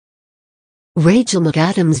Rachel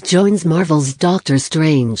McAdams joins Marvel's Doctor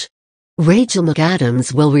Strange. Rachel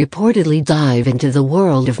McAdams will reportedly dive into the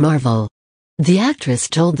world of Marvel. The actress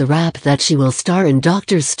told The Wrap that she will star in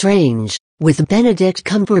Doctor Strange, with Benedict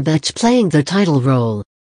Cumberbatch playing the title role.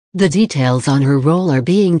 The details on her role are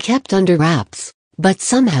being kept under wraps, but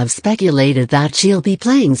some have speculated that she'll be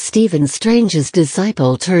playing Stephen Strange's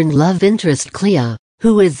disciple-turned-love interest Clea,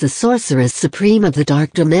 who is the sorceress supreme of the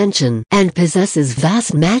Dark Dimension and possesses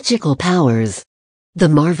vast magical powers. The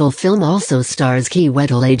Marvel film also stars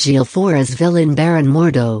Chiwetel Ejiofor as villain Baron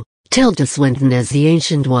Mordo, Tilda Swinton as the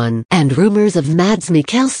Ancient One, and rumors of Mads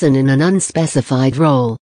Mikkelsen in an unspecified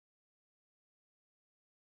role.